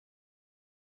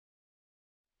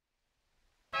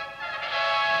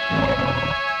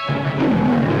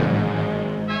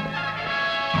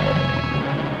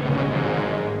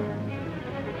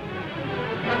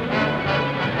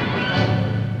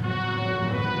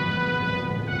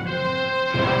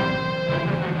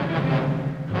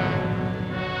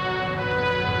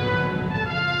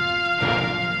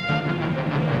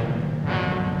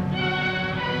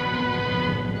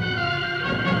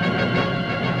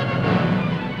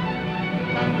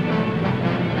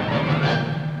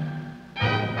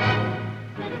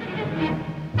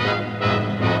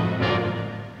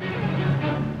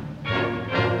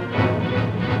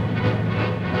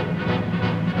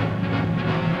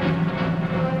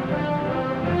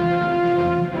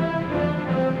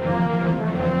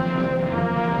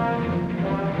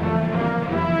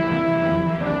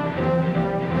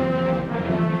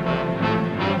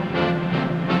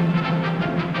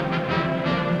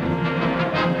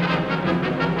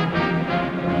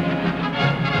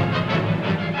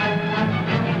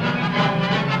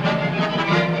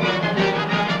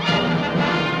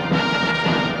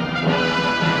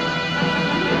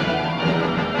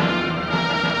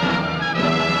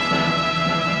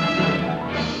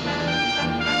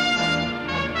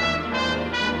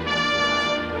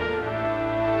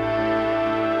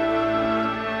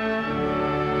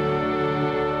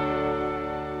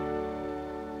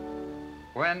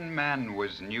man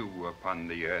was new upon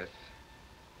the earth,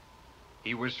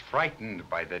 he was frightened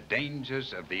by the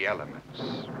dangers of the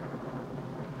elements.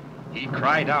 He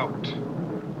cried out,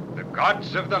 "The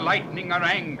gods of the lightning are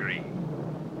angry,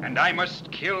 and I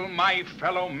must kill my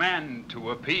fellow man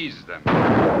to appease them."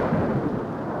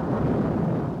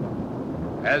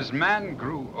 As man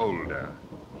grew older,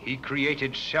 he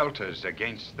created shelters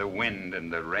against the wind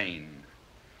and the rain,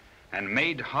 and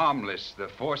made harmless the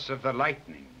force of the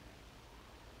lightning.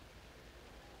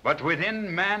 But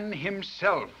within man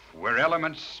himself were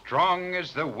elements strong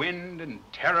as the wind and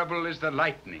terrible as the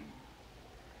lightning.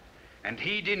 And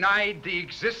he denied the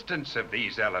existence of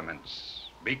these elements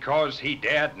because he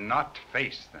dared not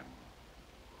face them.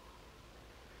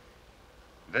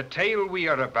 The tale we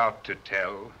are about to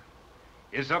tell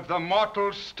is of the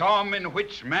mortal storm in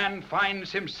which man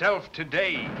finds himself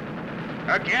today.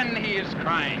 Again he is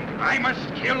crying, "I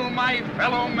must kill my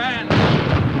fellow man."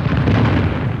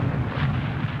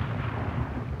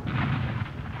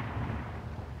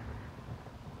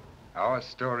 Our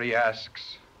story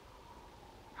asks,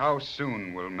 how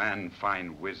soon will man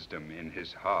find wisdom in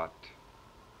his heart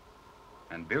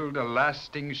and build a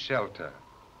lasting shelter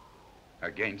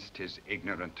against his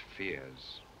ignorant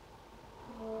fears?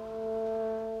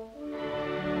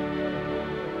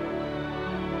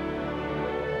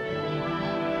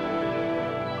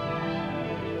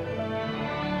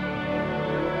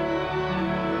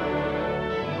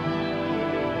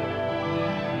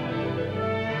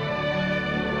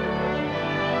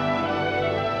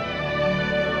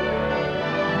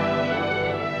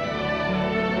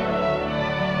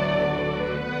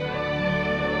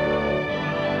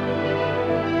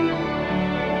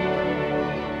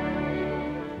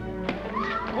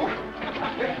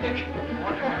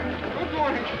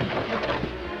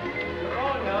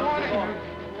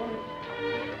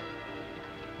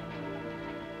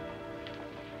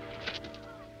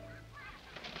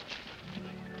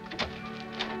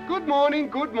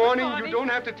 Good morning. You don't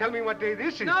have to tell me what day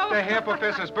this is. No. The Herr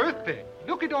Professor's birthday.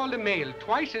 Look at all the mail,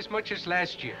 twice as much as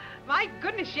last year. My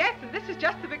goodness, yes, and this is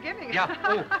just the beginning. Yeah.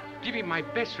 Oh, give him my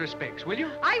best respects, will you?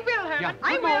 I will, Herman. Yeah.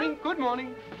 Good morning. Good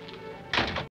morning.